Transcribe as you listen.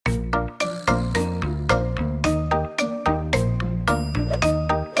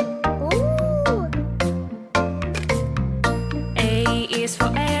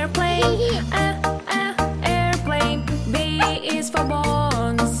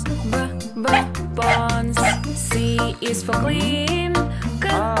is for clean,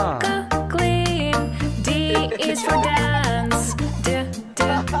 clean. D is for dance,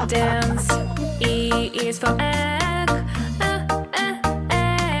 dance. E is for egg,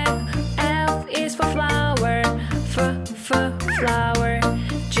 egg. F is for flower, flower.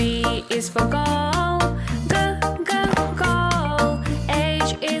 G is for goal, goal.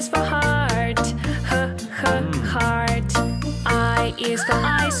 H is for heart, heart. I is for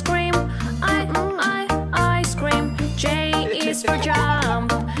ice cream, ice cream. J is for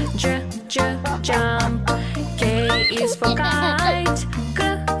jump, jump. K is for kite,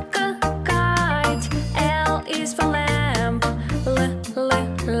 kite. L is for lamp,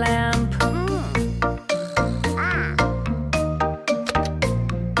 lamp.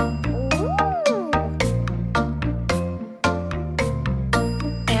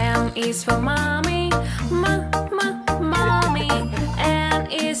 M is for mommy, mommy. N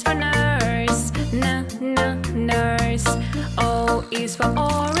is for nurse, nurse. O is for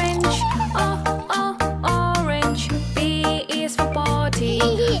orange, orange. P is for potty,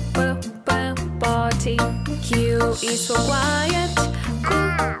 potty. Q is for quiet,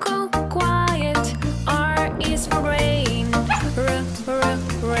 quiet. R is for rain,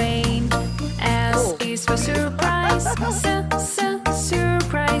 rain. S is for surprise,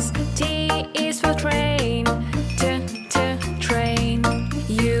 surprise. T is for train, train.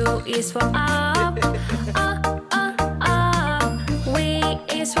 U is for up, up. W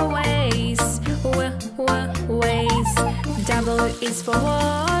is for ways, ways. W is for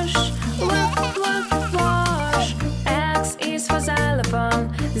wash, wash. X is for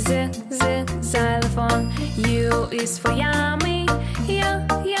xylophone, xylophone. U is for yummy,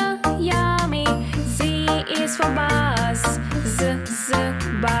 yummy. Z is for bus,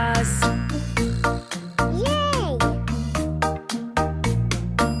 bus. Yay!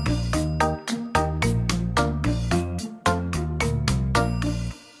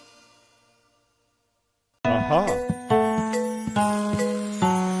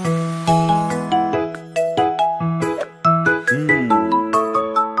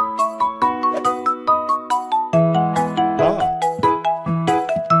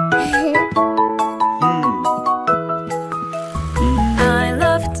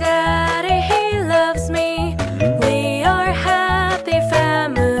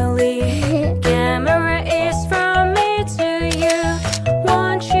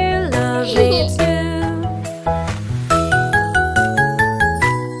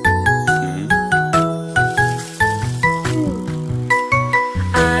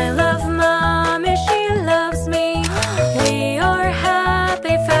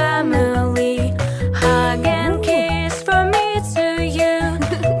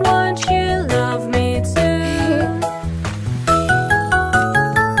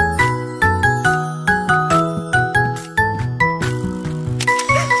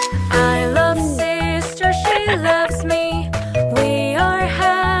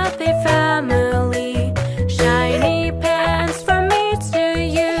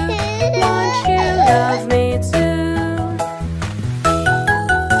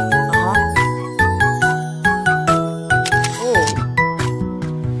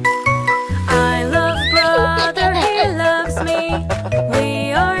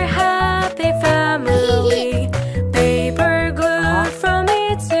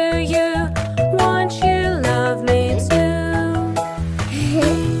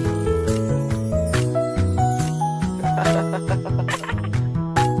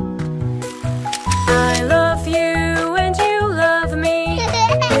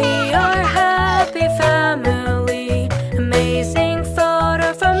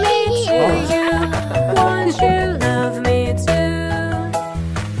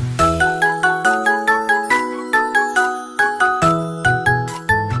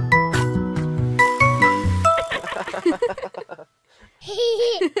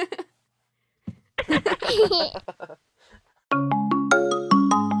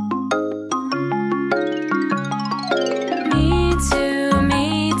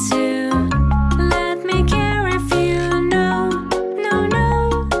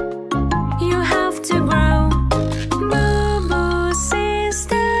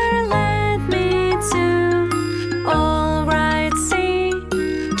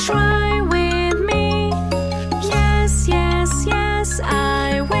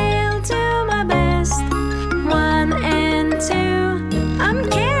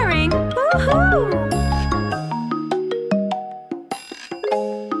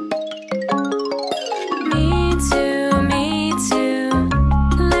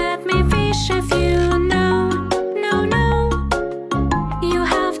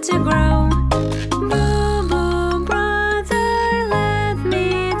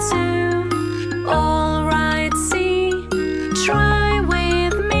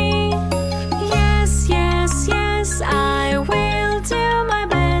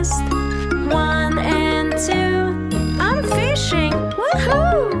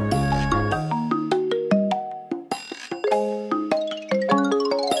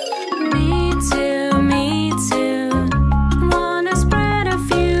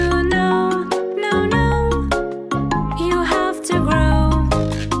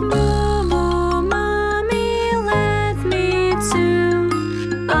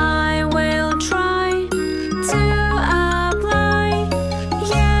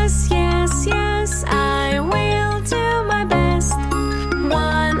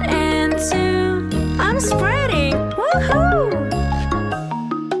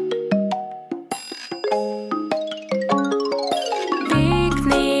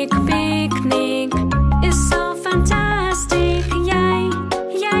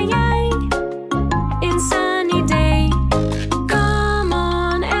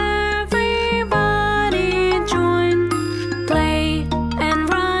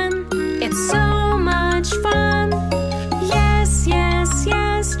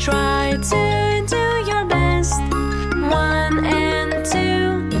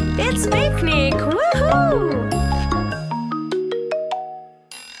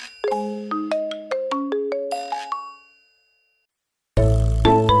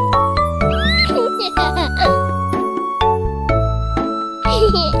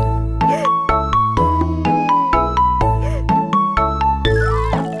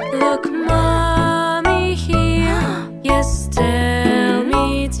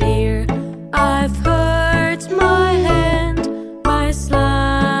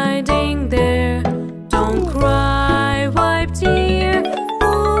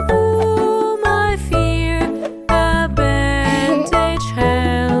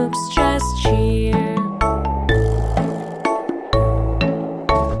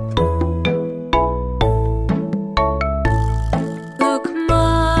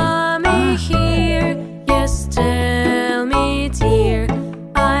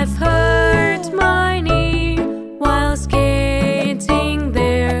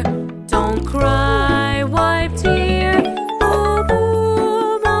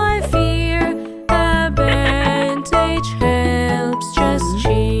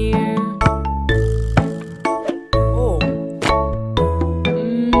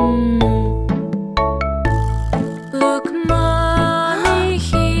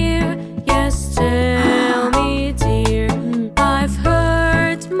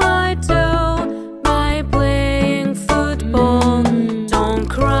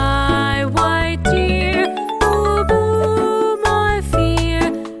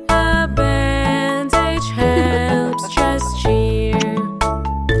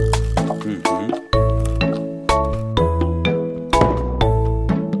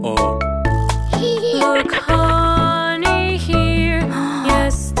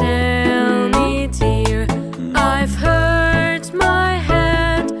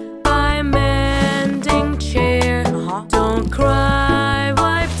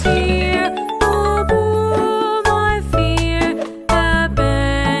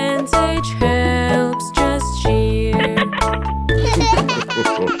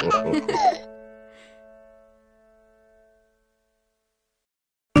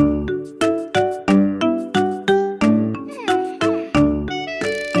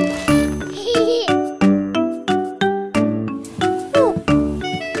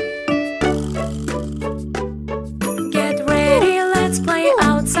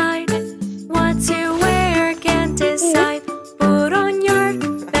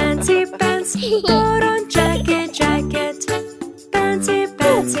 Put on jacket, jacket. Panty,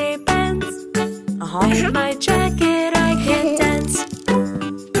 panty, pants. With my jacket I can dance.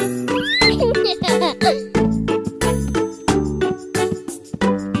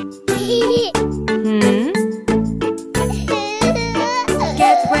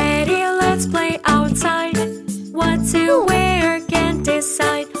 Get ready, let's play outside. What to wear, can't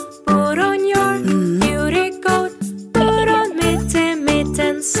decide. Put on your beauty coat. Put on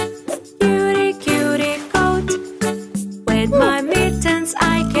mittens. Cutie, cutie coat. With my mittens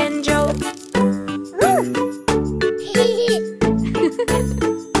I can joke.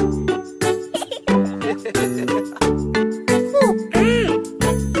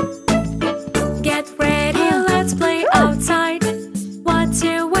 Get ready, let's play outside. What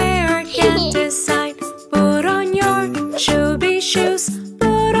to wear, can't decide. Put on your shooby shoes.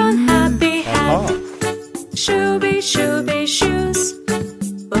 Put on happy hat. Shooby, shooby shoes.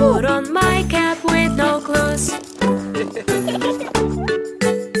 Put on my cap with no clues.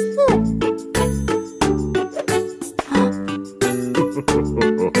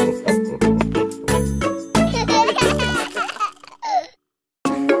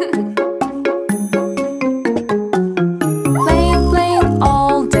 Playing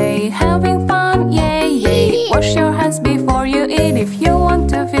all day, having fun, yay, yay. Wash your hands before you eat if you want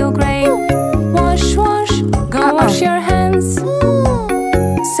to feel great. Wash, wash, go wash your hands,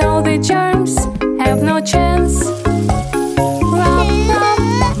 so the germs have no chance. Rub, rub,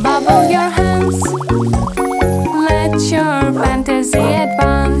 bubble your hands. Let your fantasy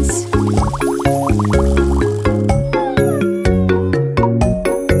advance.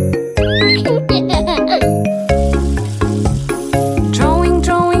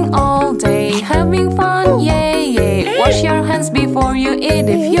 Drawing all day, having fun, yay, yay. Wash your hands before you eat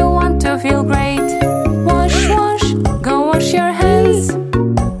if you want to feel great. Wash, wash, go wash your hands,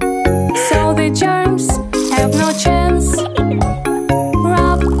 so the germs have no chance.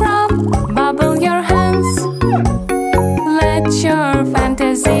 Rub, rub, bubble your hands. Let your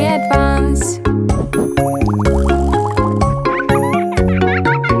fantasy advance.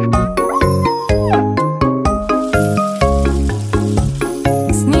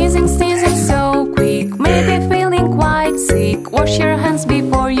 Sneezing, sneezing so quick, maybe feeling quite sick. Wash your hands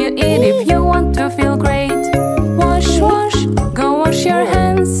before you eat if you want to feel great. Wash, wash, go wash your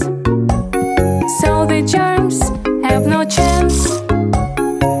hands, so the germs have no chance.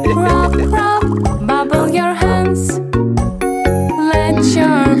 Rub, rub, bubble your hands. Let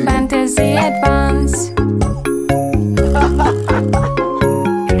your fantasy advance.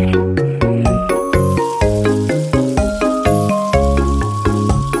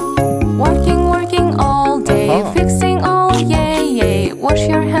 Working all day, fixing all, yay, yay. Wash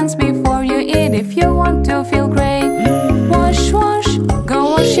your hands before you eat if you want to feel great. Wash, wash,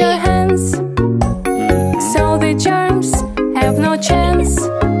 go wash your hands, so the germs have no chance.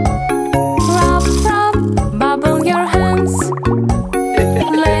 Rub, rub, bubble your hands.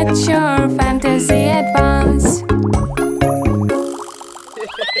 Let your fantasy advance.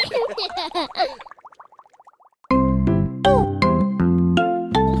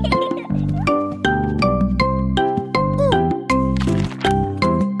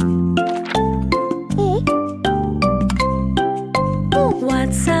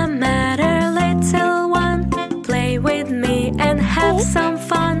 What's the matter, little one? Play with me and have some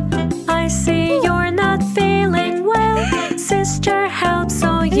fun. I see you're not feeling well. Sister, help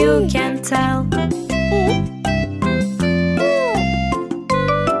so you can tell.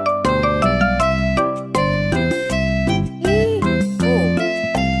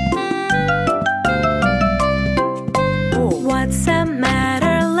 What's the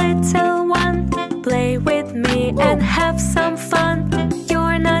matter, little one? Play with me and have some fun.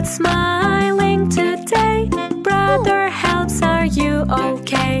 You're not smiling today. Brother helps, are you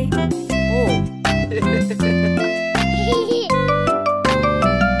okay?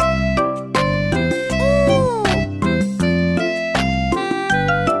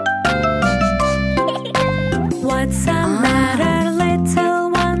 What's the matter, little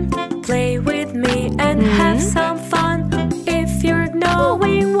one? Play with me and have some fun. If you're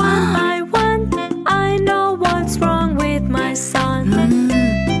knowing one by one, I know what's wrong with my son.